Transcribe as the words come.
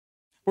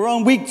We're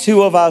on week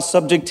 2 of our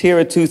subject here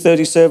at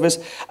 2:30 service,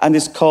 and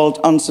it's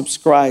called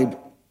Unsubscribe.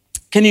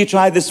 Can you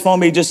try this for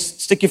me?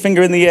 Just stick your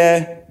finger in the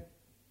air.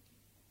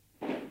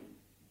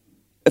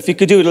 If you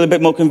could do it a little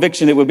bit more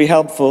conviction, it would be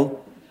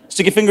helpful.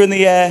 Stick your finger in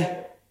the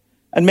air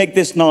and make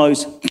this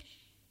noise.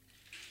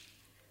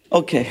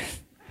 Okay.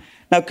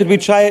 Now, could we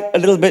try it a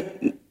little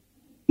bit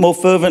more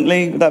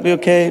fervently? Would that be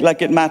okay?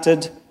 Like it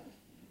mattered?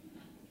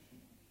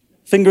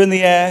 Finger in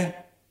the air.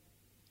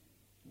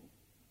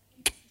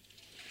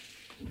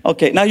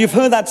 Okay, now you've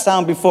heard that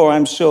sound before,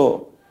 I'm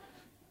sure.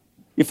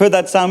 You've heard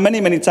that sound many,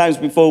 many times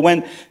before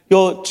when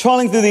you're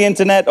trawling through the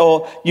internet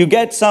or you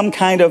get some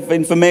kind of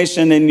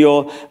information in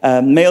your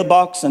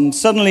mailbox and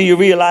suddenly you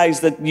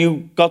realize that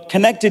you got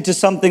connected to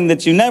something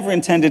that you never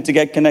intended to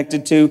get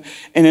connected to.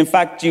 And in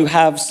fact, you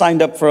have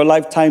signed up for a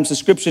lifetime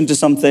subscription to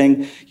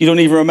something. You don't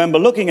even remember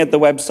looking at the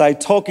website,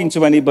 talking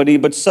to anybody,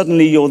 but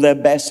suddenly you're their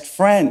best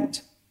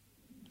friend.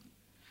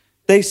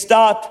 They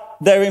start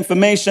their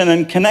information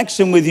and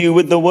connection with you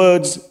with the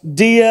words,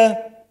 "Dear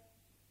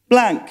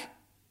blank."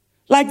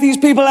 Like these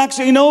people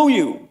actually know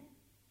you.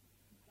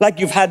 Like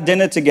you've had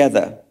dinner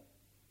together,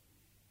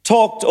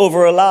 talked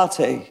over a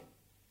latte.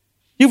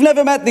 You've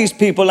never met these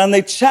people and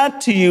they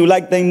chat to you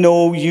like they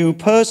know you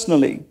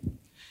personally.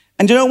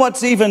 And you know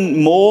what's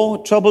even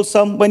more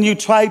troublesome? When you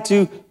try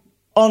to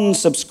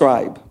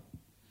unsubscribe.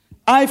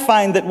 I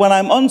find that when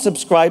I'm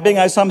unsubscribing,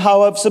 I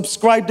somehow have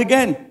subscribed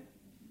again.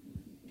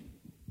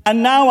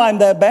 And now I'm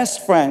their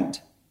best friend.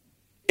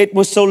 It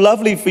was so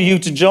lovely for you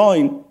to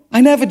join.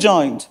 I never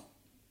joined.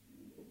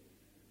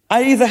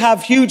 I either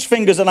have huge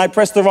fingers and I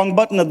press the wrong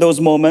button at those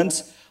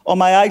moments, or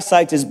my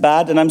eyesight is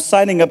bad and I'm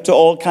signing up to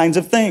all kinds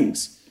of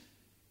things.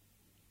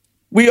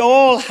 We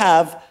all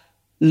have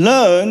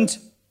learned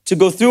to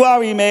go through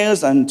our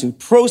emails and to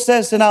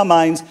process in our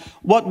minds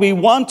what we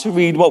want to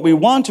read, what we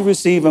want to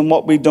receive, and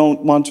what we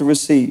don't want to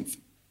receive.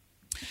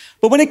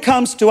 But when it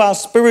comes to our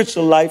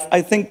spiritual life,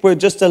 I think we're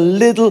just a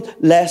little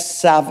less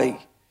savvy.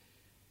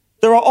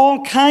 There are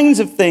all kinds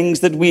of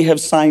things that we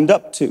have signed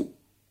up to.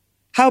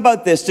 How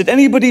about this? Did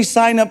anybody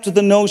sign up to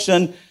the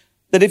notion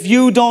that if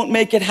you don't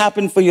make it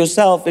happen for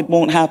yourself, it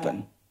won't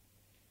happen?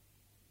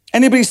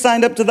 Anybody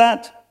signed up to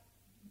that?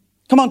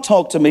 Come on,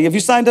 talk to me. Have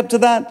you signed up to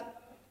that?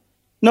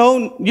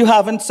 No, you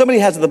haven't. Somebody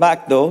has at the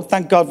back, though.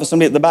 Thank God for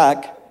somebody at the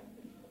back.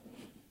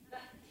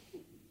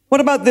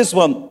 What about this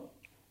one?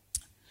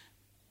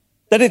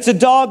 That it's a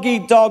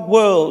dog-eat-dog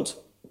world.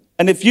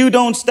 And if you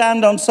don't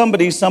stand on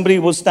somebody, somebody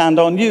will stand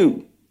on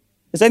you.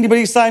 Has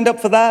anybody signed up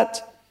for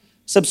that?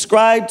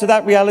 Subscribe to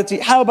that reality?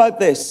 How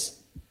about this?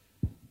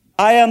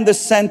 I am the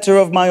center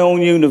of my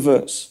own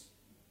universe.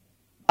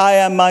 I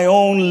am my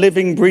own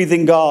living,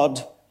 breathing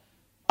God.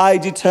 I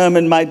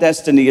determine my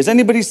destiny. Has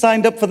anybody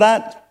signed up for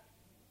that?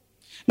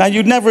 Now,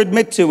 you'd never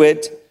admit to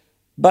it,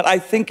 but I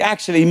think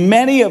actually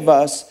many of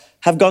us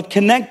have got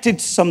connected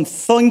to some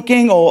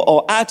thinking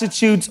or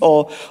attitudes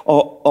or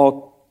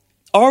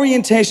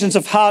orientations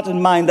of heart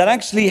and mind that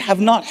actually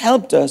have not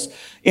helped us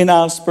in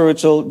our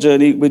spiritual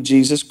journey with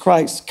Jesus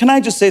Christ. Can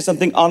I just say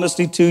something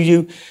honestly to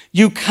you?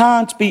 You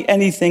can't be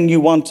anything you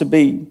want to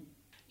be.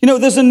 You know,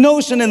 there's a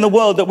notion in the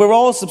world that we're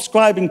all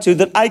subscribing to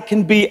that I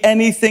can be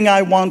anything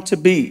I want to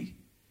be.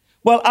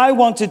 Well, I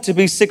wanted to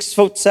be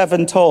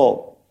 6'7"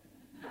 tall.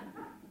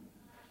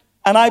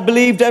 And I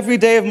believed every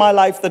day of my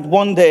life that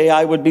one day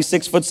I would be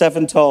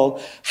 6'7"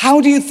 tall. How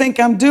do you think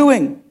I'm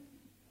doing?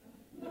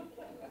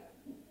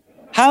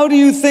 How do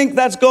you think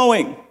that's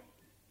going?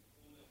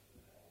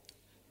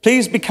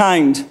 Please be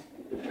kind.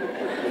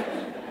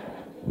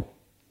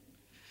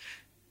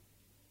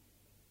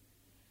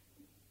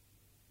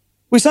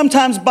 We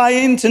sometimes buy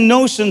into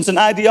notions and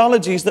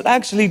ideologies that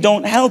actually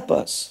don't help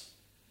us.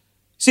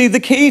 See,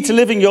 the key to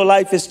living your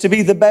life is to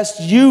be the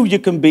best you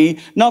can be,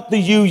 not the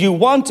you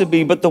want to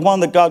be, but the one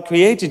that God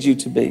created you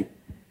to be.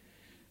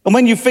 And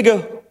when you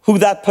figure who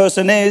that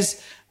person is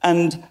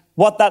and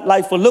what that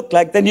life will look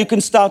like, then you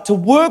can start to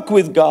work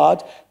with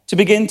God to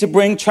begin to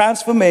bring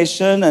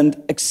transformation and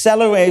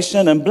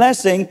acceleration and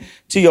blessing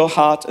to your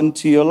heart and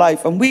to your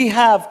life. And we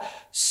have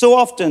so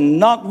often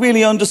not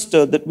really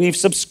understood that we've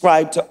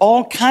subscribed to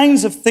all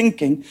kinds of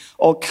thinking,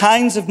 all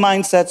kinds of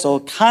mindsets, all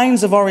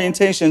kinds of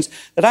orientations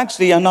that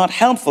actually are not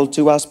helpful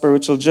to our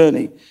spiritual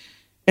journey.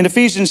 In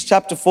Ephesians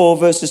chapter 4,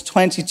 verses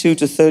 22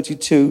 to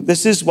 32,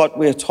 this is what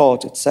we're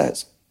taught. It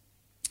says,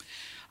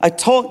 "I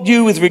taught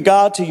you with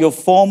regard to your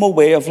former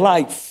way of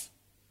life,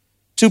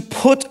 to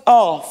put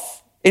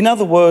off, in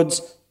other words,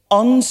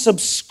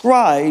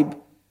 unsubscribe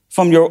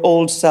from your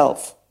old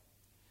self,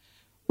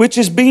 which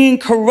is being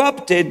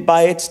corrupted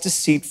by its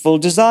deceitful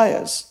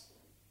desires,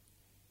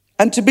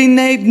 and to be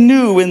made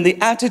new in the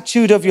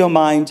attitude of your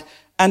mind,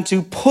 and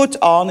to put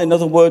on, in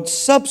other words,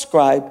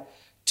 subscribe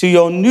to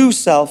your new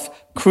self,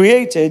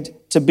 created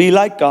to be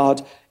like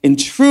God in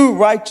true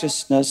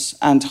righteousness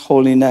and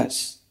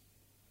holiness."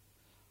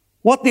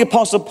 What the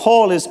Apostle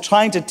Paul is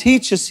trying to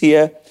teach us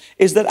here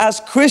is that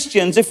as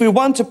Christians, if we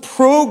want to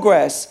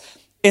progress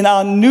in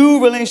our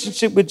new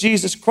relationship with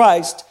Jesus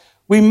Christ,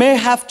 we may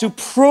have to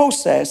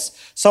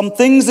process some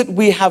things that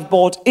we have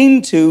bought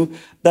into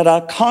that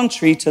are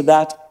contrary to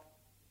that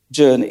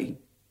journey.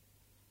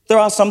 There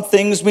are some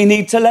things we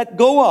need to let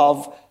go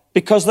of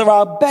because there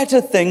are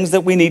better things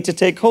that we need to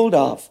take hold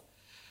of.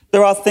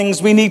 There are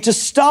things we need to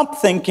stop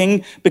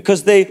thinking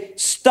because they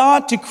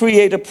start to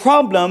create a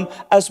problem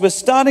as we're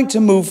starting to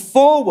move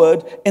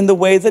forward in the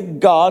way that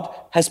God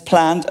has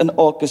planned and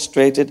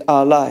orchestrated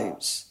our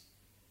lives.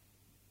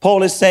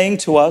 Paul is saying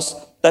to us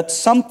that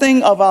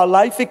something of our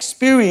life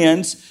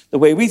experience, the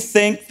way we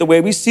think, the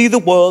way we see the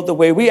world, the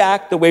way we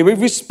act, the way we've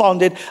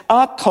responded,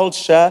 our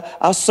culture,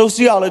 our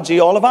sociology,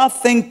 all of our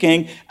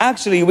thinking,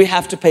 actually we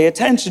have to pay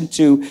attention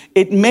to.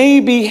 It may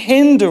be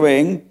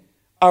hindering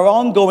our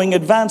ongoing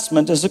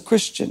advancement as a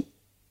Christian.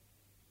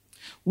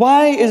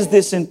 Why is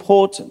this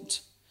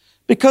important?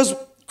 Because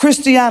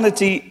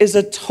Christianity is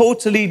a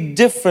totally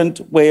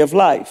different way of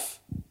life.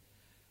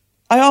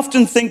 I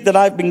often think that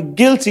I've been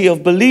guilty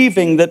of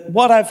believing that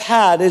what I've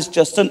had is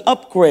just an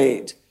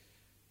upgrade,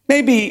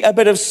 maybe a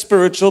bit of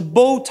spiritual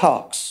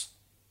Botox,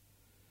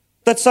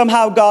 that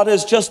somehow God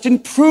has just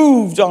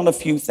improved on a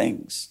few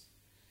things.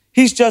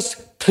 He's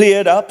just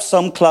cleared up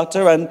some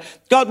clutter and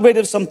got rid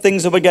of some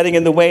things that were getting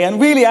in the way.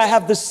 And really, I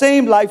have the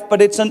same life, but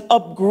it's an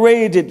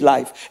upgraded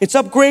life. It's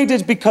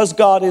upgraded because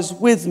God is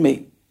with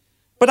me.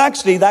 But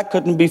actually, that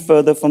couldn't be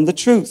further from the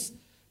truth.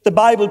 The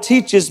Bible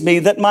teaches me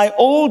that my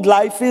old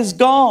life is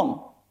gone.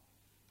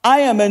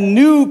 I am a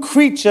new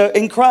creature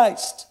in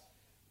Christ.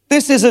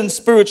 This isn't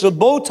spiritual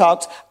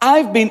Botox.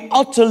 I've been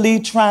utterly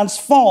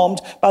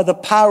transformed by the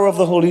power of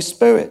the Holy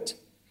Spirit.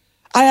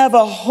 I have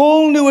a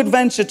whole new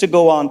adventure to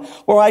go on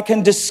where I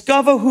can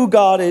discover who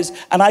God is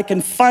and I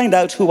can find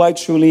out who I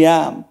truly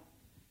am.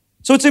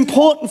 So it's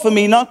important for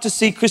me not to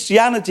see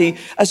Christianity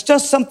as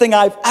just something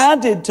I've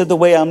added to the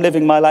way I'm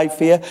living my life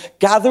here.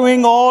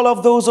 Gathering all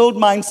of those old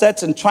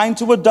mindsets and trying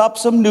to adopt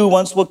some new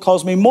ones will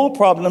cause me more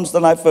problems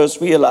than I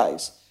first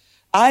realized.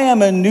 I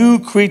am a new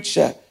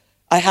creature.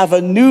 I have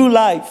a new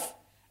life.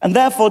 And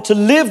therefore, to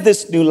live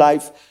this new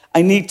life,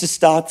 I need to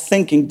start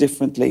thinking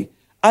differently.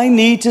 I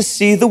need to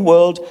see the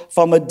world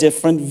from a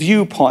different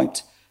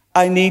viewpoint.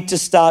 I need to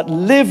start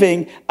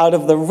living out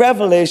of the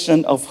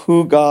revelation of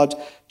who God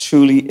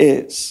truly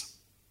is.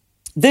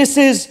 This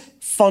is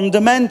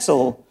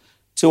fundamental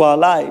to our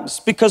lives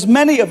because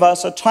many of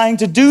us are trying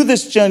to do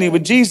this journey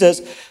with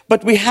Jesus,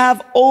 but we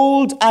have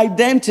old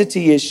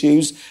identity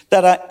issues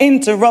that are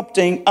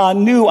interrupting our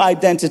new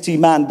identity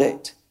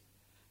mandate.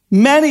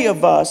 Many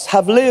of us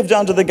have lived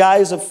under the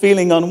guise of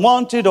feeling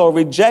unwanted or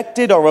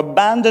rejected or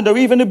abandoned or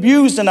even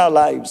abused in our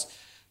lives.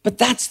 But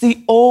that's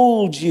the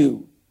old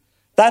you.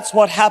 That's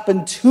what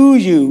happened to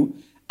you.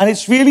 And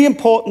it's really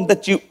important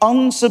that you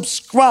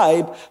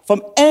unsubscribe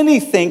from any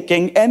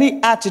thinking,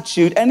 any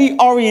attitude, any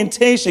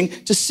orientation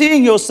to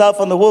seeing yourself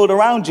and the world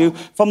around you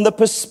from the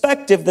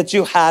perspective that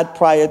you had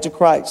prior to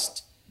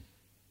Christ.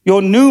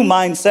 Your new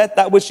mindset,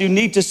 that which you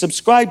need to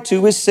subscribe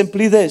to, is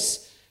simply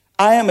this: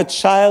 I am a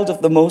child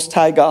of the Most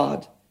High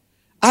God.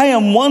 I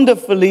am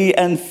wonderfully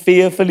and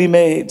fearfully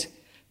made.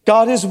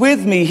 God is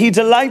with me. He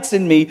delights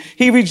in me.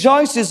 He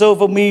rejoices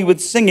over me with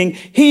singing.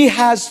 He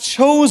has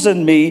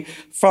chosen me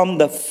from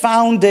the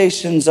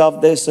foundations of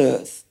this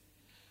earth.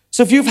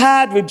 So if you've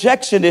had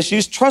rejection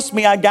issues, trust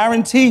me, I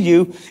guarantee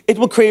you, it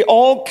will create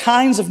all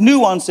kinds of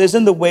nuances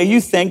in the way you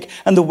think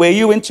and the way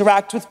you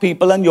interact with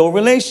people and your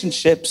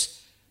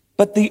relationships.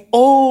 But the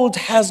old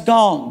has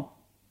gone.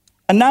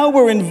 And now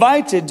we're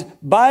invited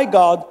by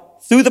God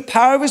through the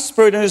power of His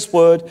Spirit and His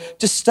Word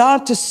to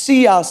start to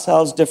see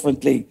ourselves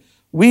differently.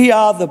 We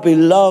are the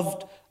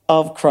beloved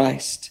of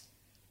Christ.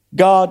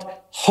 God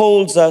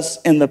holds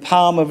us in the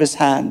palm of His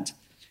hand.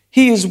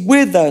 He is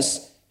with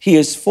us. He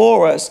is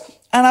for us.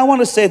 And I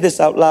want to say this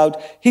out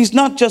loud. He's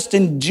not just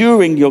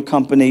enduring your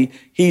company.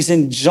 He's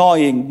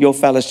enjoying your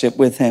fellowship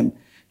with Him.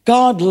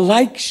 God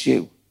likes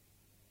you.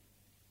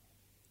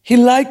 He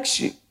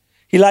likes you.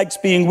 He likes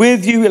being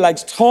with you. He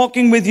likes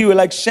talking with you. He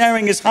likes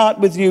sharing His heart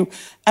with you.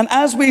 And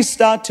as we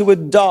start to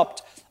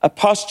adopt a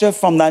posture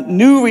from that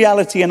new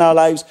reality in our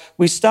lives,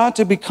 we start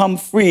to become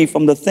free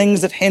from the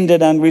things that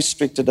hindered and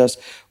restricted us.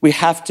 We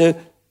have to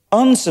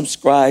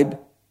unsubscribe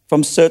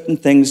from certain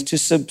things to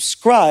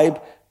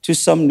subscribe to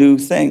some new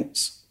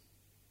things.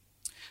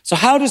 So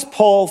how does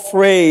Paul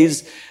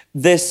phrase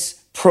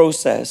this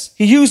process?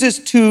 He uses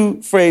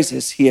two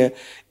phrases here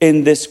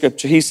in this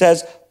scripture. He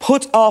says,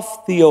 put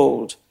off the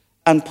old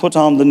and put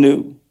on the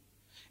new.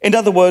 In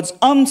other words,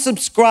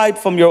 unsubscribe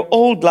from your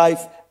old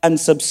life and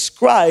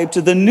subscribe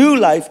to the new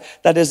life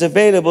that is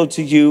available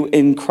to you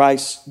in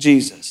Christ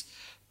Jesus.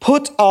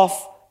 Put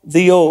off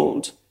the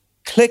old.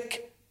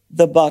 Click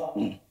the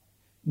button.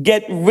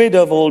 Get rid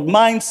of old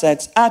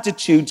mindsets,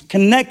 attitudes,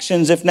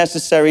 connections if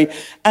necessary,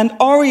 and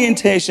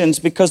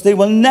orientations, because they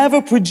will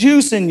never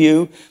produce in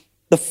you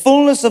the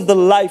fullness of the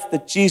life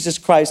that Jesus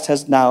Christ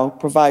has now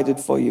provided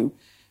for you.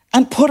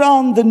 And put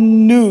on the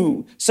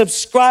new.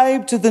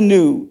 Subscribe to the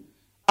new.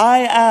 I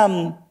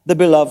am the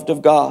beloved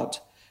of God.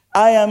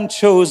 I am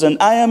chosen.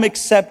 I am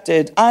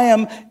accepted. I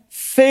am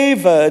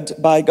favored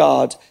by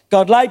God.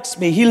 God likes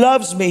me. He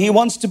loves me. He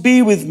wants to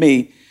be with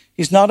me.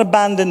 He's not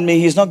abandoned me.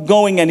 He's not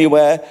going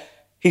anywhere.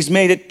 He's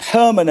made it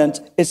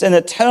permanent. It's an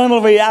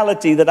eternal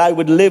reality that I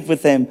would live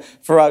with him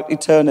throughout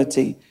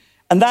eternity.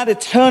 And that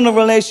eternal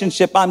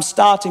relationship I'm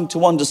starting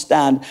to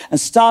understand and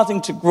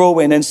starting to grow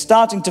in and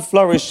starting to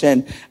flourish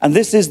in. And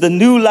this is the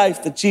new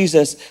life that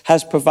Jesus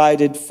has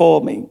provided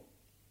for me.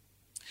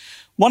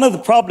 One of the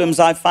problems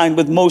I find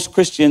with most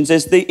Christians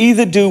is they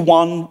either do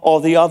one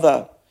or the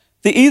other.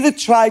 They either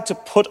try to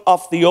put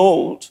off the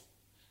old,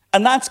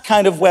 and that's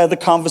kind of where the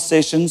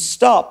conversation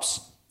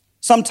stops.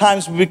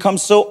 Sometimes we become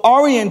so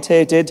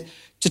orientated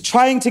to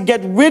trying to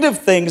get rid of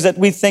things that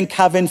we think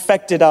have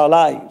infected our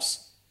lives.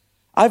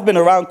 I've been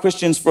around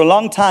Christians for a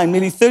long time,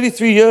 nearly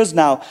 33 years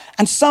now,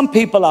 and some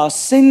people are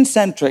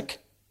sin-centric.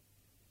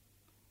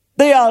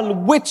 They are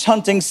witch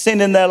hunting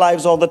sin in their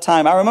lives all the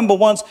time. I remember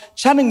once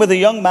chatting with a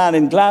young man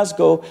in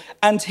Glasgow,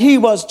 and he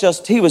was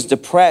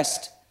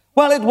depressed.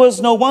 Well, it was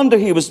no wonder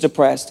he was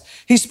depressed.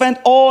 He spent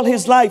all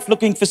his life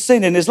looking for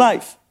sin in his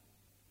life.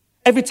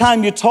 Every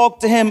time you talk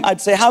to him,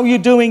 I'd say, "How are you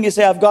doing?" He'd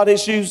say, "I've got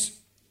issues."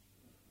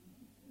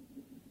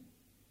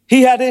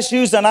 He had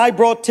issues, and I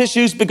brought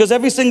tissues because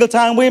every single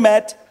time we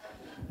met,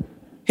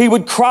 he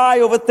would cry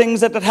over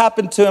things that had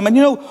happened to him.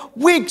 And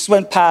weeks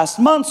went past,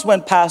 months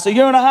went past, a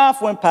year and a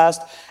half went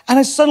past, and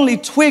I suddenly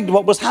twigged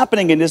what was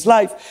happening in his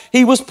life.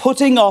 He was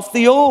putting off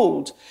the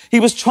old. He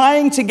was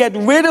trying to get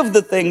rid of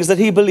the things that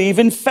he believed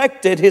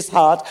infected his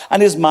heart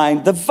and his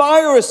mind, the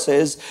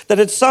viruses that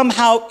had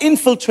somehow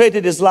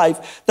infiltrated his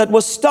life that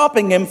was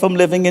stopping him from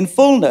living in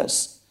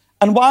fullness.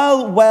 And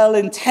while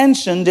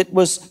well-intentioned, it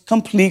was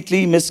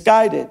completely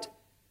misguided.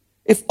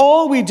 If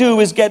all we do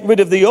is get rid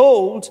of the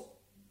old,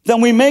 then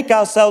we make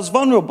ourselves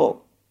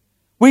vulnerable.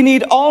 We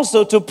need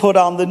also to put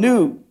on the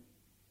new.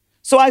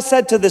 So I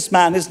said to this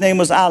man, his name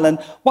was Alan,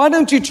 "Why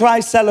don't you try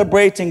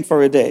celebrating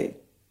for a day?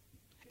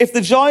 If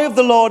the joy of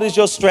the Lord is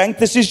your strength,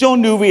 this is your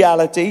new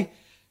reality.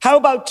 How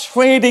about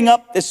trading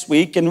up this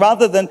week, and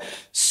rather than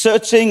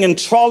searching and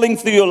trawling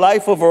through your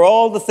life over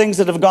all the things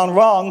that have gone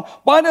wrong,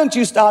 why don't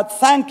you start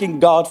thanking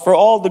God for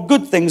all the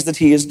good things that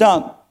he has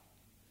done?"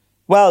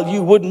 Well,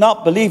 you would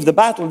not believe the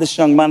battle this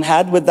young man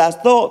had with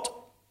that thought.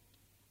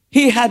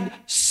 He had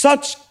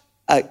such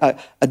a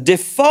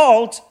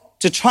default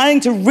to trying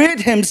to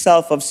rid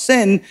himself of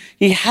sin.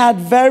 He had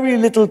very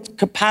little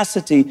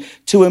capacity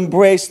to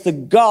embrace the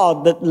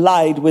God that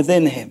lied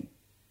within him.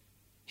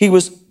 He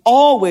was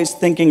always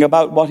thinking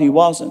about what he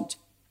wasn't.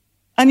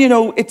 And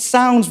it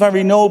sounds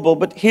very noble,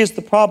 but here's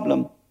the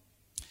problem.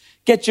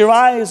 Get your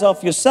eyes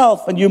off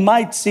yourself and you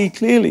might see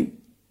clearly.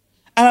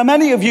 And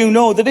many of you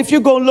know that if you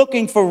go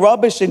looking for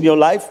rubbish in your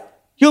life,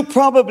 you'll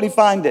probably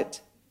find it.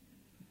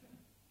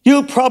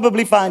 You'll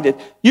probably find it.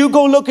 You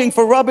go looking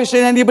for rubbish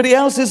in anybody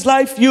else's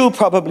life, you'll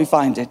probably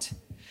find it.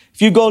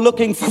 If you go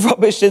looking for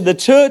rubbish in the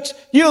church,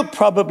 you'll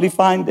probably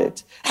find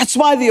it. That's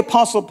why the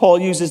Apostle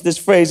Paul uses this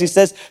phrase. He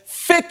says,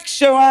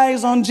 "Fix your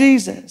eyes on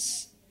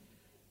Jesus."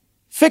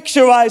 Fix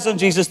your eyes on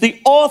Jesus,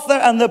 the author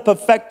and the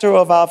perfecter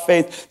of our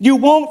faith. You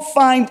won't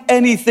find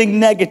anything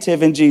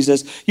negative in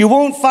Jesus. You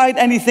won't find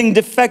anything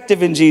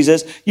defective in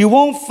Jesus. You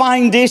won't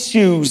find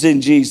issues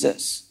in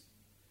Jesus.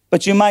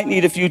 But you might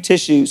need a few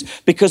tissues,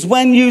 because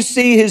when you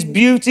see his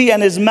beauty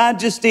and his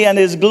majesty and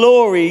his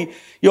glory,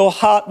 your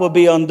heart will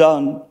be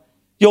undone.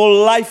 Your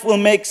life will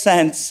make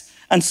sense,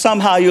 and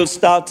somehow you'll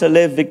start to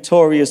live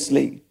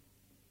victoriously.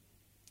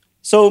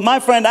 So my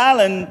friend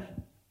Alan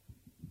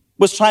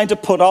was trying to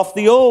put off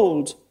the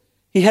old.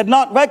 He had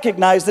not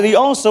recognized that he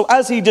also,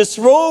 as he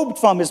disrobed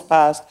from his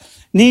past,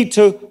 need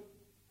to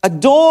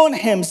adorn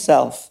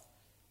himself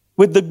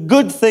with the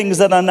good things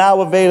that are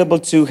now available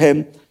to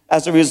him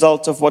as a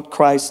result of what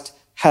Christ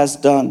has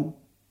done.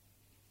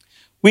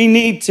 We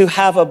need to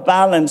have a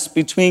balance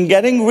between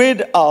getting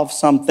rid of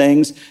some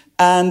things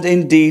and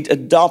indeed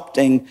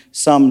adopting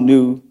some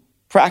new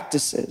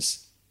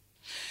practices.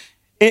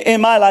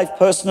 In my life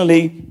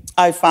personally,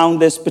 I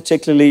found this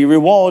particularly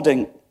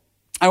rewarding.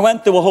 I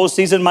went through a whole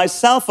season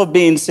myself of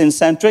being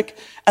sin-centric,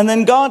 and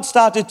then God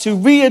started to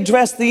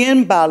readdress the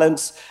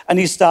imbalance, and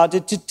he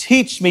started to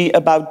teach me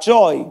about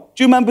joy.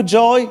 Do you remember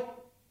joy?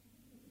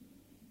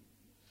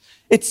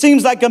 It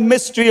seems like a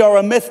mystery or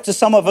a myth to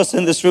some of us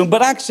in this room,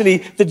 but actually,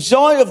 the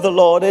joy of the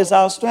Lord is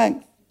our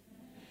strength.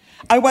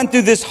 I went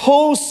through this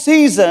whole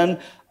season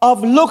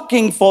of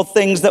looking for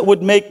things that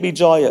would make me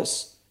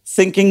joyous,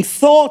 thinking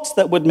thoughts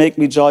that would make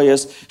me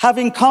joyous,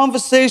 having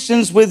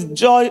conversations with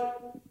joy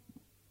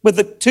with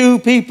the two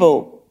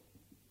people.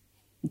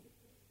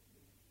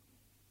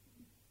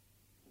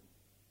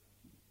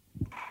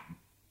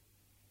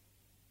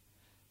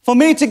 For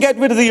me to get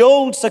rid of the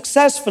old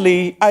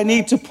successfully, I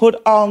need to put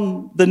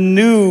on the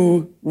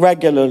new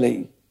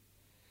regularly.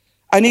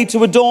 I need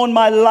to adorn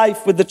my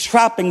life with the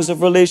trappings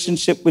of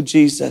relationship with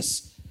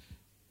Jesus,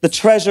 the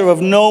treasure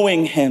of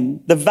knowing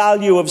him, the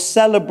value of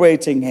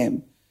celebrating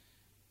him,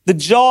 the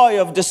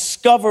joy of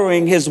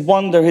discovering his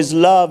wonder, his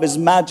love, his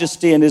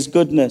majesty, and his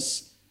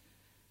goodness.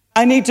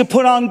 I need to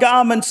put on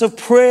garments of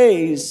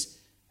praise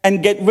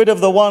and get rid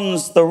of the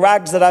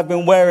rags that I've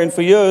been wearing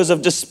for years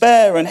of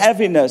despair and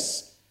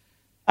heaviness.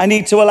 I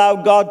need to allow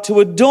God to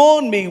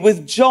adorn me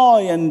with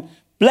joy and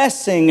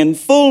blessing and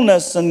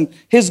fullness and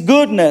his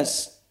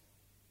goodness.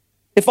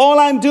 If all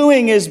I'm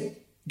doing is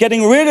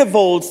getting rid of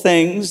old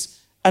things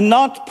and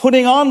not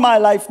putting on my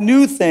life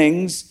new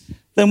things,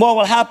 then what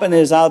will happen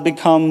is I'll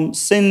become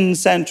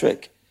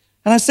sin-centric.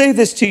 And I say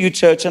this to you,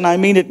 church, and I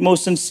mean it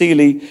most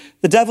sincerely.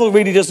 The devil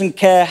really doesn't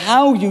care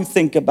how you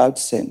think about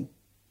sin.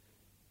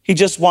 He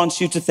just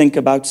wants you to think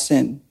about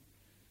sin.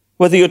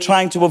 Whether you're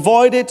trying to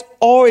avoid it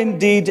or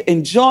indeed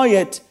enjoy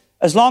it,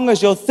 as long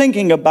as you're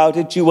thinking about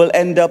it, you will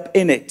end up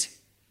in it.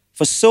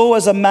 For so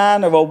as a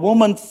man or a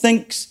woman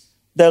thinks,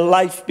 their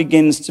life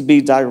begins to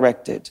be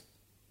directed.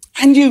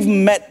 And you've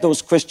met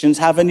those Christians,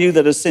 haven't you,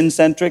 that are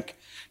sin-centric?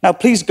 Now,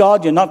 please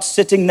God, you're not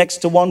sitting next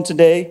to one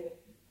today.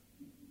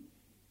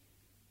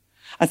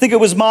 I think it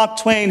was Mark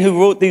Twain who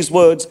wrote these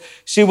words.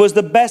 She was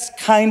the best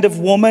kind of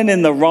woman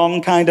in the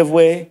wrong kind of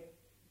way.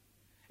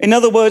 In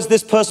other words,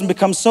 this person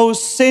becomes so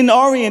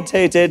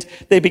sin-orientated,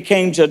 they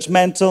became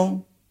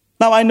judgmental.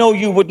 Now, I know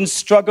you wouldn't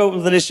struggle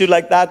with an issue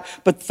like that,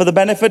 but for the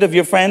benefit of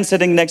your friend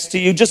sitting next to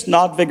you, just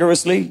nod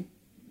vigorously.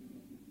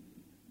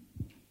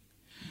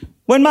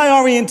 When my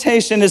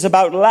orientation is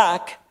about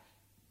lack,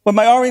 when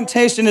my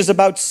orientation is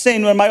about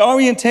sin, when my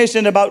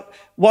orientation about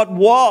what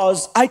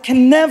was, I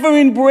can never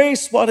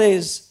embrace what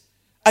is.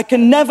 I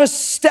can never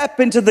step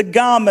into the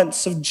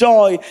garments of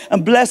joy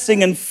and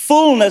blessing and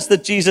fullness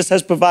that Jesus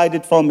has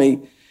provided for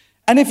me.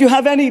 And if you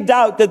have any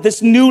doubt that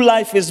this new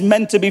life is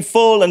meant to be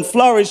full and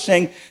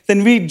flourishing,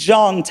 then read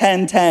John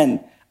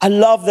 10:10. I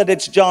love that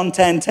it's John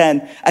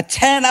 10:10. A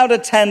 10 out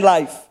of 10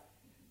 life.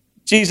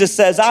 Jesus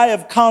says, I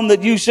have come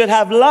that you should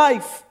have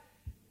life,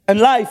 and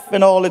life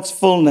in all its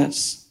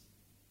fullness.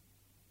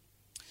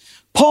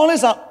 Paul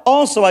is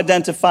also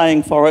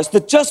identifying for us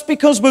that just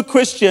because we're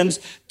Christians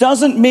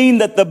doesn't mean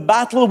that the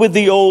battle with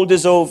the old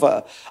is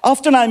over.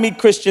 Often I meet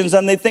Christians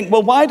and they think,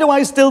 well, why do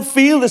I still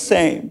feel the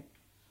same?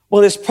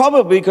 Well, it's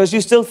probably because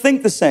you still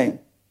think the same.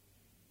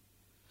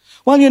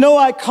 Well, you know,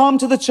 I come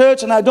to the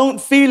church and I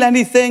don't feel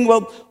anything.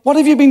 Well, what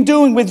have you been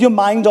doing with your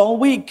mind all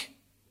week?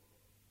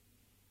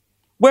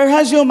 Where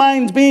has your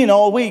mind been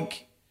all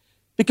week?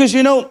 Because,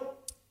 you know,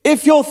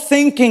 if your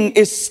thinking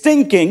is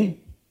stinking,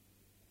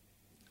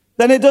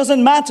 then it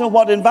doesn't matter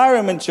what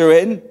environment you're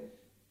in.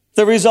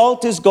 The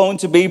result is going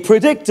to be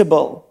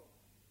predictable.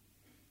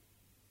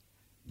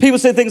 People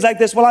say things like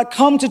this, well, I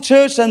come to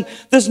church and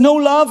there's no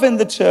love in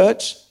the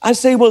church. I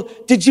say, well,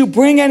 did you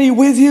bring any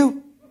with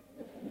you?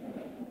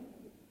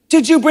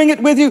 Did you bring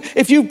it with you?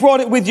 If you brought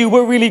it with you,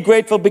 we're really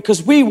grateful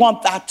because we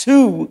want that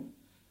too.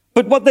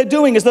 But what they're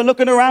doing is they're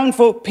looking around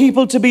for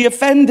people to be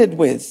offended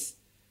with,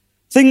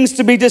 things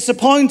to be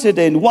disappointed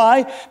in.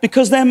 Why?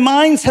 Because their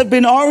minds have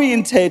been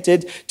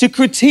orientated to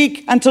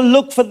critique and to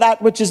look for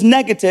that which is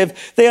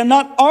negative. They are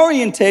not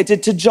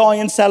orientated to joy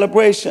and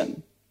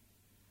celebration.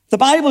 The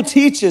Bible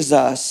teaches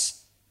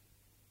us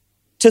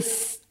to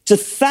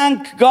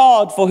thank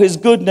God for his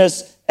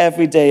goodness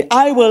every day.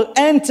 I will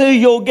enter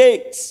your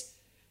gates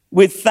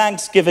with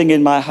thanksgiving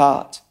in my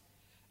heart.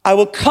 I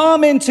will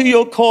come into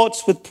your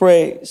courts with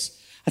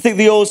praise. I think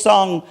the old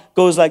song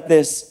goes like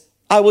this.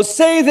 I will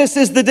say this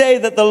is the day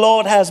that the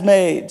Lord has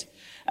made.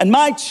 And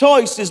my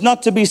choice is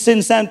not to be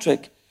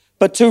sin-centric,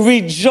 but to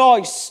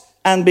rejoice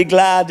and be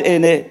glad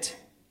in it.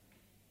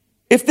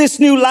 If this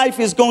new life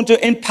is going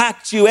to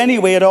impact you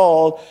anyway at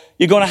all,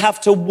 you're going to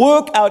have to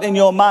work out in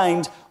your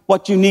mind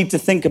what you need to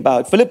think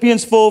about.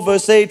 Philippians 4,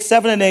 verse 8,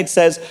 7 and 8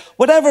 says,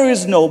 whatever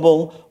is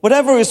noble,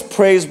 whatever is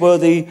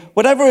praiseworthy,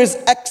 whatever is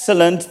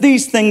excellent,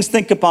 these things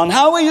think upon.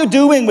 How are you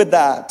doing with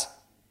that?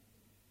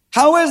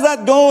 How is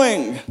that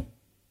going?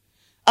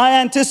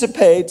 I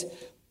anticipate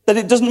that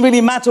it doesn't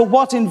really matter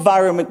what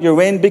environment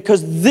you're in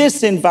because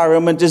this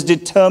environment is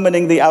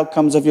determining the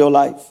outcomes of your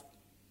life.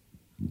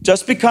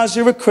 Just because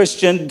you're a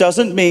Christian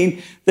doesn't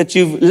mean that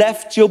you've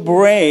left your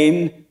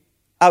brain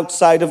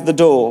outside of the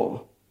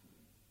door.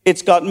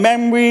 It's got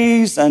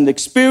memories and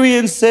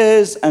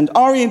experiences and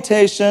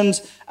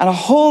orientations and a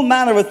whole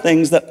manner of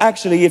things that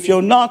actually, if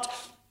you're not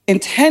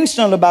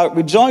intentional about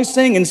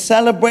rejoicing and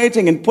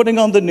celebrating and putting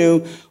on the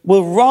new,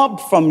 will rob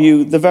from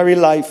you the very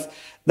life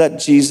that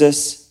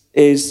Jesus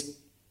is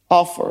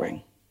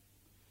offering.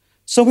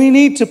 So we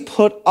need to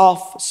put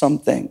off some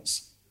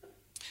things.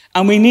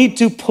 And we need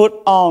to put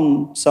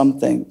on some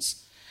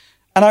things.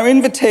 And our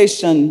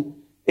invitation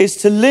is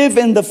to live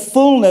in the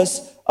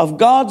fullness of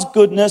God's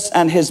goodness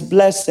and his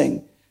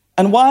blessing.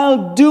 And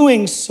while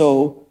doing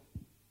so,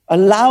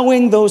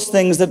 allowing those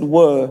things that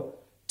were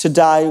to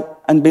die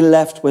and be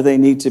left where they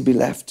need to be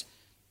left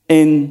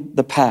in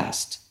the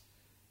past.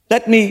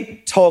 Let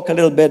me talk a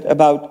little bit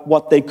about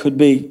what they could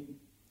be.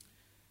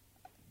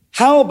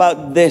 How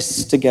about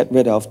this to get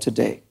rid of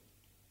today?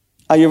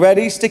 Are you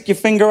ready? Stick your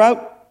finger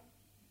out.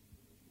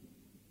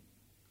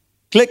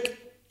 Click.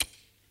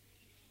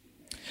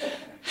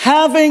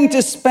 Having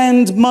to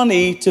spend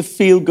money to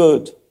feel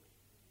good.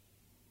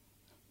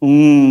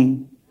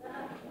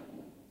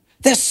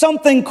 There's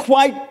something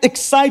quite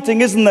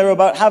exciting, isn't there,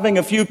 about having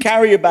a few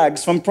carrier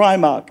bags from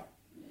Primark?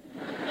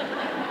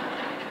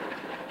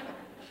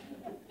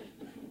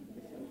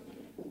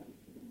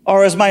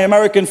 Or as my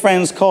American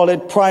friends call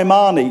it,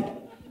 Primani.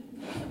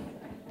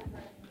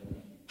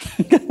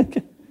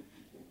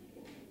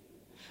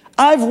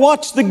 I've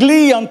watched the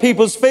glee on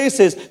people's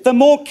faces. The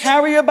more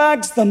carrier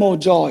bags, the more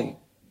joy.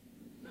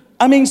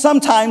 I mean,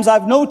 sometimes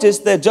I've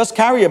noticed they're just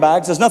carrier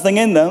bags. There's nothing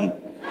in them.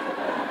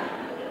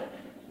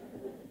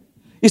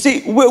 You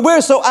see,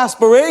 we're so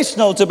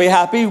aspirational to be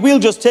happy, we'll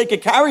just take a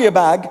carrier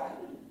bag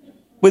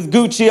with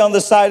Gucci on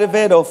the side of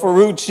it, or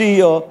Ferrucci,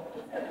 or...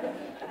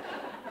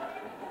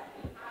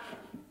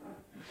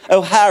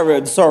 Oh,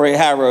 Harrods.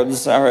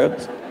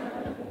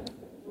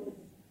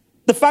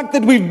 The fact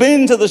that we've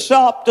been to the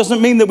shop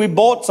doesn't mean that we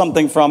bought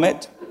something from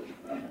it.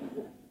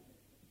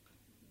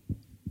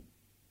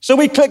 So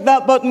we click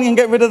that button and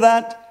get rid of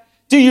that.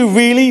 Do you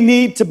really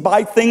need to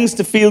buy things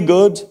to feel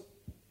good?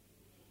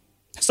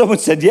 Someone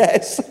said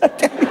yes.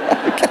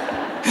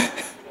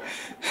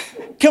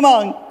 Come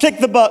on, click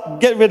the button,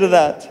 get rid of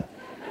that.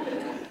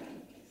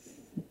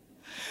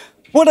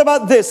 What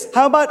about this?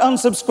 How about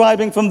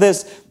unsubscribing from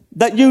this?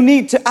 That you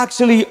need to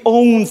actually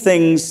own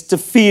things to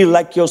feel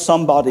like you're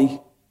somebody.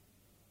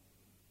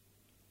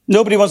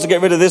 Nobody wants to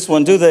get rid of this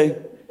one, do they?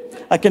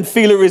 I can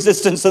feel a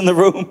resistance in the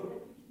room.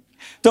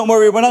 Don't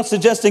worry, we're not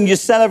suggesting you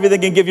sell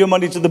everything and give your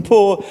money to the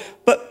poor.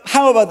 But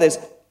how about this?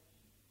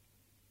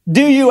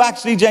 Do you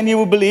actually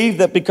genuinely believe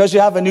that because you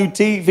have a new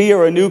TV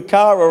or a new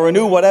car or a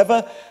new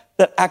whatever,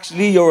 that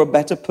actually you're a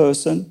better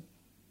person?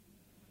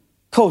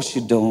 Of course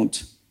you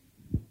don't.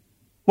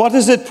 What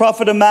does it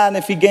profit a man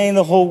if he gain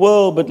the whole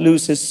world but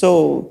lose his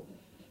soul?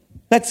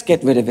 Let's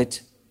get rid of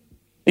it.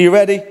 Are you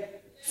ready?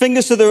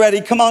 Fingers to the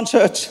ready. Come on,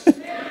 church.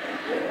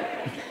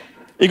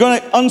 You're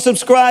going to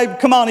unsubscribe?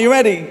 Come on, are you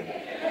ready?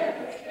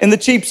 In the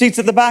cheap seats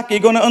at the back, are you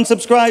going to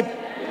unsubscribe?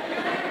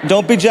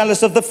 Don't be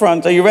jealous of the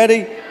front. Are you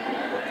ready?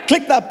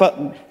 Click that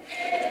button.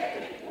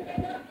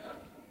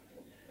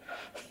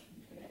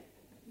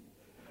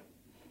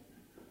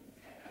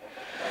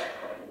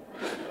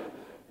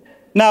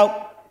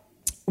 Now,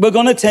 we're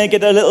going to take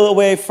it a little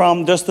away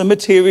from just the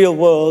material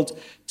world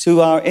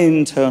to our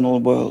internal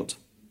world.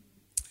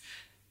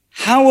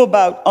 How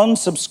about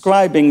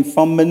unsubscribing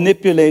from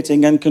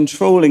manipulating and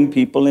controlling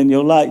people in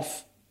your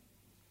life?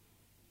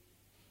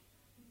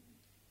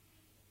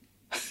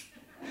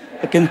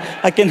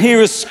 I can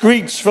hear a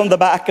screech from the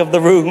back of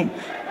the room.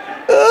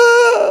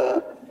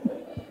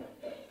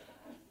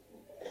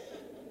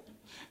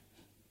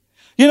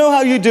 You know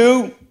how you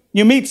do?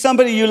 You meet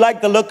somebody you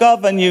like the look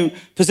of and you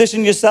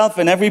position yourself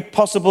in every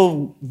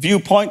possible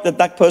viewpoint that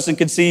that person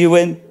could see you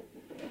in.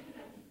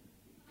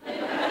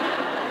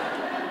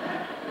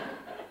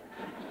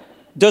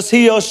 Does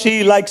he or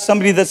she like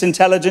somebody that's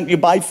intelligent? You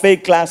buy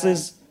fake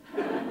glasses.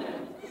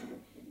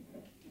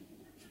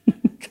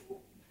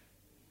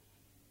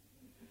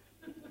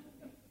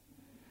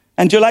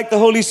 And you like the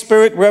Holy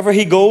Spirit, wherever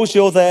he goes,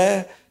 you're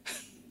there.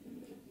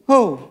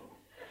 Oh,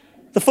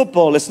 the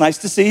football, it's nice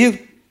to see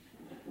you.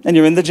 And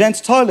you're in the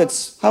gents'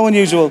 toilets. How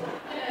unusual.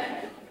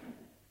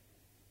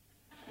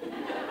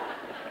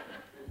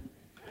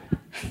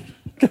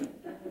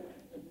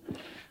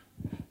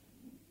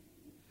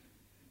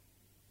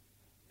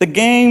 The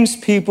games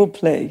people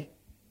play,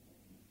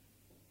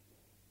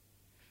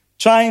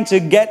 trying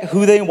to get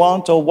who they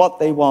want or what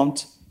they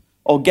want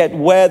or get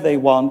where they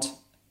want,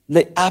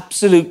 they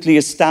absolutely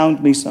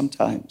astound me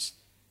sometimes.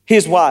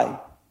 Here's why.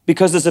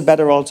 Because there's a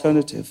better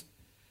alternative.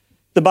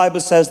 The Bible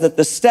says that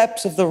the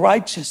steps of the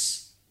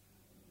righteous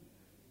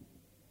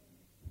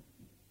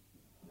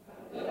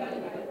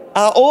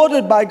are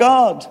ordered by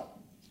God,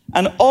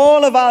 and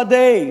all of our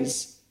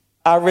days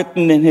are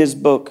written in his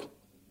book.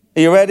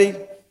 Are you ready?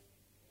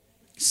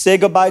 Say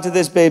goodbye to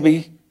this,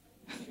 baby.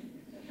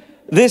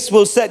 This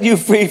will set you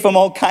free from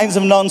all kinds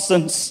of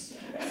nonsense.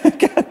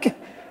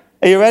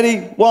 Are you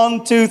ready?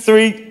 1, 2,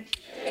 3.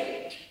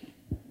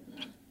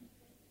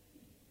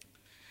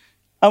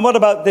 And what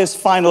about this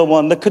final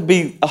one? There could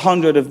be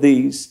 100 of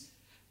these.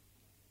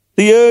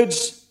 The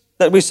urge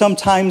that we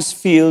sometimes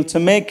feel to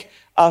make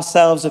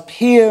ourselves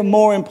appear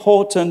more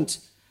important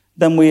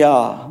than we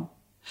are.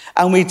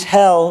 And we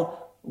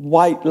tell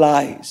white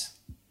lies.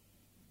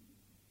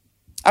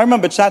 I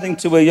remember chatting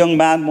to a young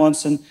man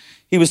once, and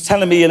he was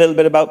telling me a little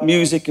bit about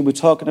music, and we're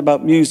talking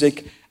about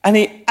music, and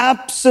he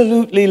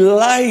absolutely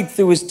lied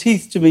through his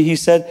teeth to me. He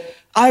said,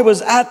 I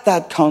was at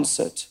that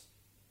concert.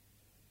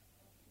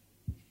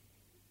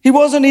 He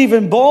wasn't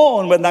even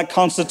born when that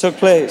concert took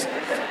place.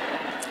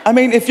 I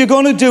mean, if you're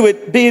going to do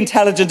it, be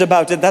intelligent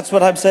about it. That's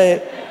what I'm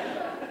saying.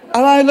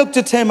 And I looked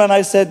at him and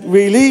I said,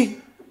 really?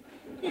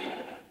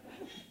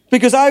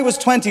 Because I was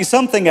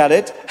 20-something at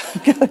it.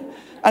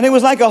 And it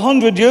was like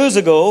 100 years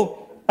ago.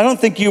 I don't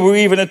think you were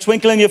even a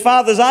twinkle in your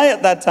father's eye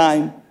at that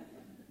time.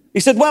 He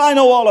said, well, I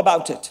know all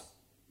about it.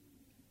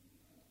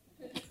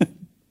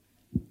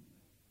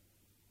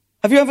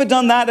 Have you ever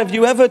done that? Have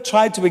you ever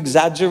tried to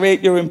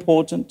exaggerate your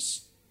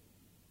importance?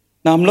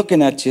 Now I'm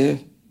looking at you.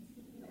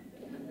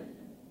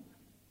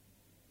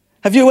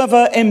 Have you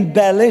ever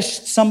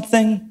embellished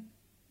something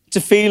to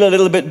feel a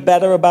little bit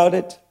better about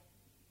it?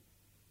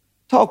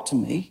 Talk to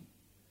me.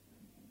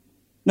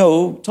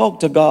 No, talk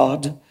to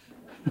God.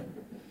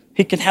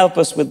 He can help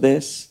us with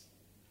this.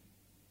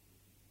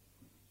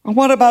 And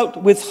what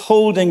about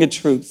withholding a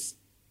truth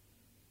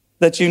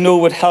that you know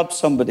would help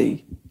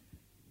somebody,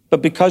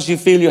 but because you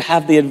feel you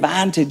have the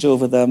advantage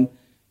over them,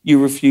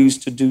 you refuse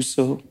to do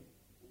so?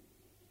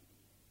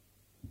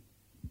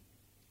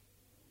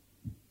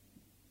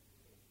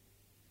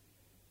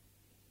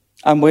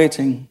 I'm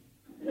waiting.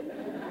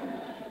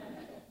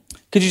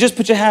 Could you just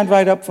put your hand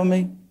right up for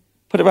me?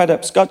 Put it right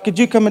up. Scott, could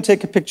you come and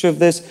take a picture of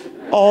this?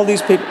 All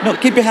these people. No,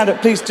 keep your hand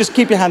up, please. Just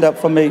keep your hand up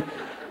for me.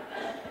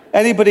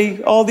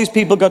 Anybody? All these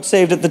people got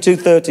saved at the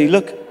 2:30.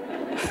 Look.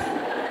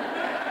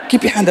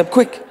 Keep your hand up,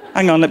 quick.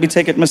 Hang on, let me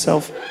take it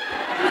myself.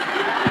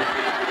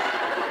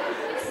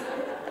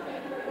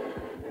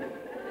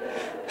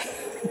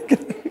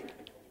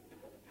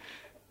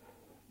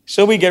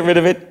 Shall we get rid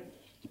of it?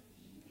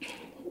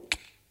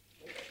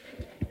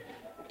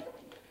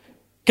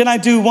 Can I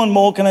do one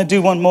more? Can I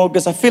do one more?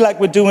 Because I feel like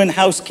we're doing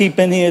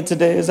housekeeping here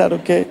today. Is that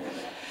okay?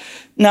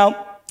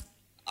 Now,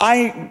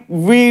 I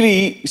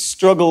really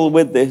struggle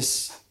with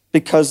this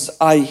because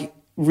I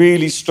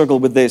really struggle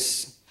with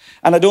this.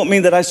 And I don't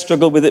mean that I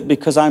struggle with it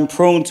because I'm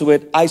prone to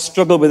it. I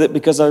struggle with it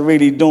because I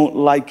really don't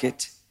like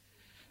it.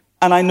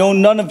 And I know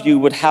none of you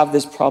would have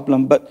this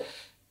problem, but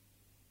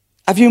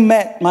have you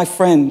met my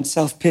friend,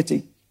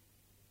 self-pity?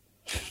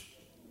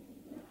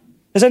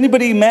 Has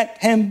anybody met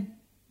him?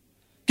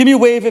 Give me a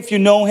wave if you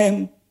know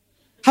him.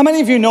 How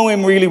many of you know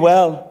him really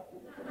well?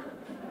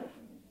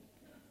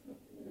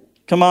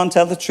 Come on,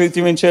 tell the truth,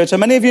 you're in church. How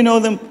many of you know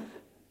them?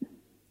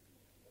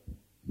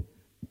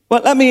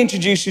 Well, let me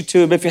introduce you to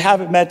him if you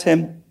haven't met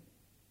him.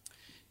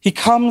 He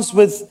comes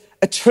with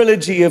a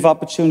trilogy of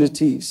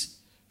opportunities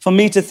for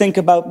me to think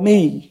about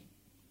me.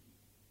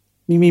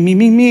 Me, me, me,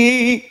 me,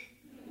 me.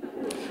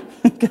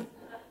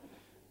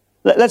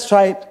 Let's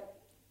try it.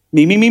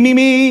 Me, me, me, me,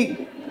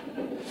 me.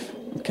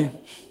 Okay.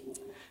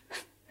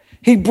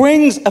 He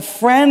brings a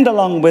friend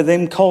along with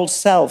him called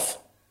Self.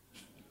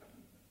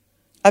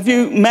 Have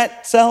you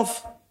met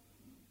Self?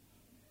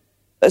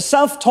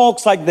 Self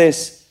talks like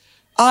this.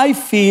 I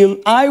feel,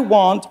 I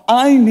want,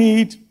 I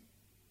need.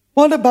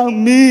 What about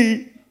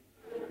me?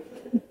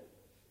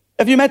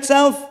 Have you met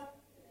Self?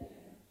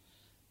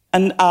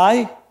 And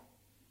I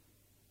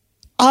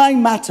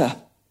matter.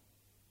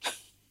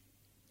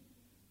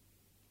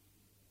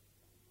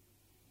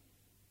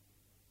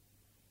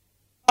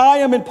 I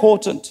am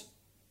important.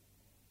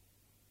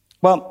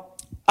 Well,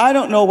 I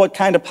don't know what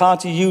kind of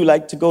party you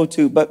like to go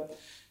to, but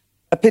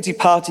a pity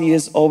party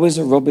is always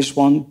a rubbish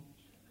one.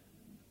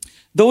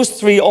 Those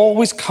three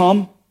always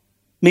come,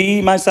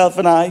 me, myself,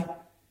 and I.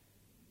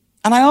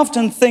 And I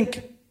often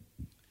think,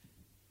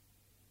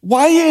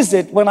 why is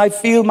it when I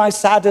feel my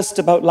saddest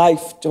about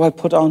life, do I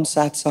put on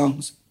sad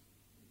songs?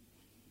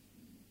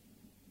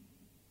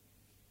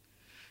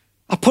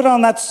 I put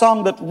on that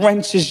song that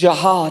wrenches your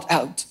heart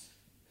out.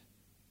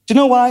 Do you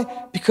know why?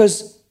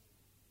 Because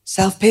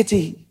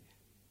self-pity.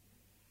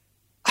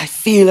 I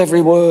feel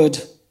every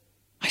word.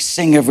 I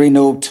sing every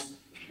note.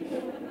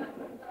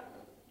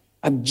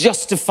 I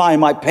justify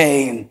my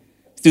pain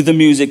through the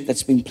music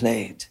that's been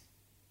played.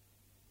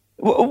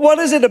 What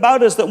is it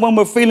about us that when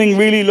we're feeling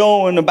really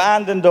low and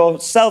abandoned or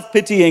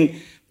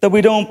self-pitying that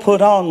we don't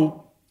put on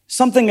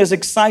something as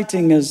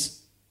exciting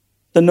as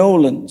the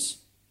Nolans?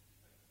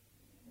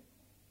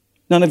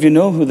 None of you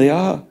know who they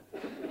are.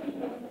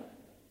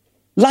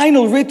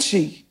 Lionel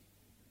Richie.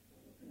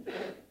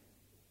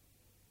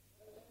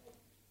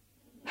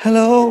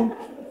 Hello.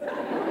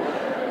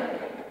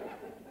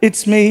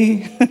 It's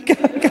me.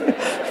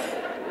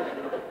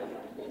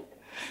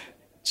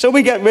 Shall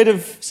we get rid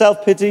of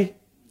self-pity?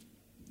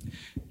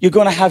 You're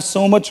going to have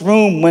so much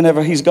room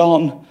whenever he's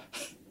gone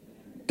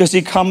because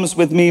he comes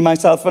with me,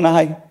 myself, and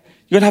I.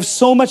 You're going to have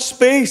so much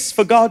space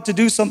for God to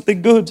do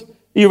something good.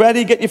 Are you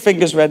ready? Get your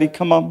fingers ready.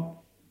 Come on.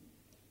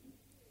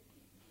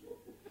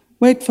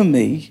 Wait for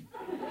me.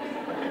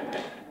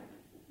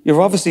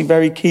 You're obviously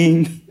very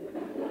keen.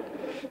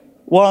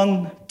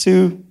 1,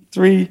 2,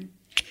 3.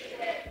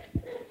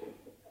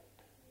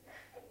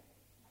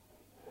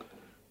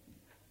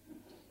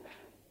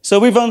 So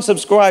we've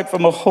unsubscribed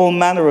from a whole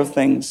manner of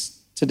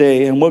things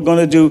today, and we're going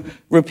to do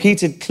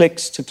repeated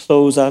clicks to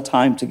close our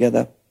time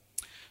together.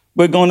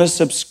 We're going to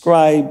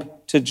subscribe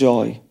to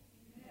joy.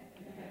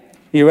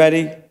 You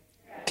ready?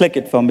 Click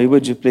it for me,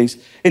 would you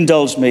please?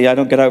 Indulge me, I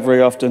don't get out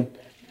very often.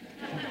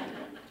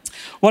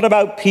 What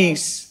about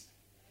peace?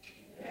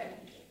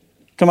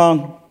 Come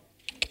on.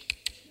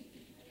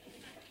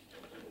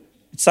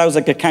 It sounds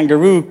like a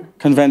kangaroo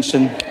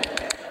convention.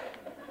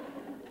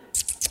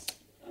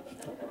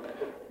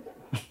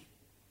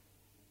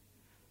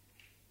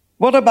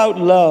 What about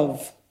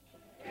love?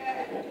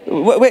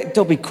 Wait,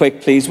 don't be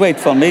quick, please. Wait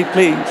for me,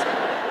 please.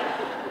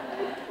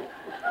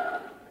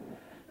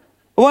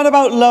 What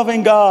about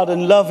loving God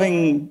and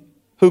loving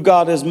who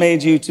God has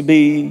made you to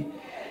be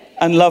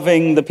and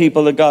loving the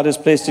people that God has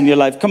placed in your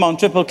life? Come on,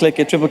 triple click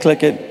it, triple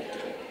click it.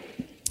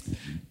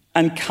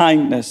 and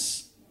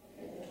kindness.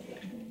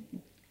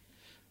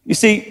 You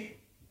see,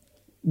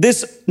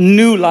 this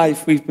new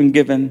life we've been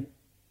given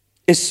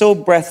is so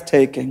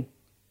breathtaking,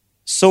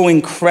 so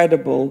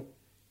incredible,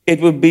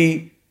 it would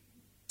be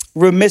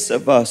remiss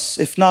of us,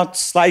 if not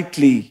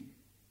slightly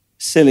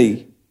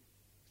silly,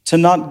 to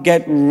not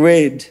get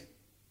rid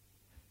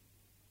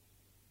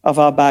of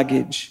our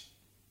baggage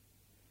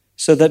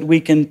so that we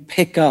can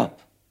pick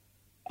up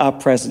our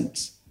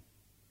present,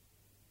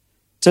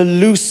 to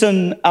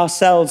loosen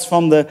ourselves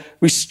from the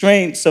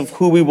restraints of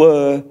who we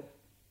were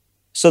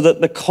so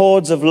that the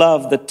cords of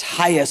love that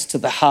tie us to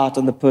the heart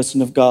and the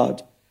person of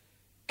God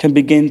can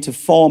begin to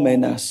form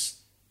in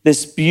us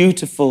this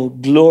beautiful,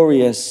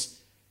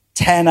 glorious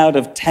 10 out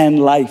of 10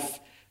 life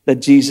that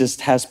Jesus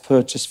has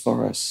purchased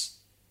for us.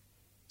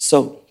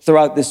 So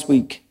throughout this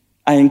week,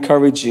 I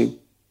encourage you,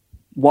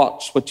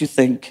 watch what you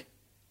think.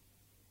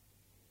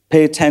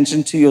 Pay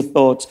attention to your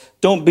thoughts.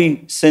 Don't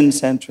be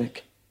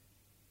sin-centric.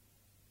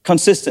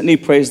 Consistently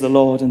praise the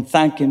Lord and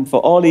thank him for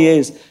all he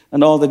is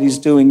and all that he's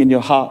doing in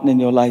your heart and in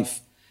your life.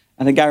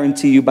 And I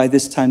guarantee you by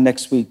this time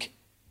next week,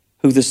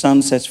 who the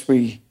Son sets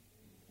free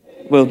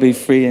will be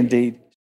free indeed.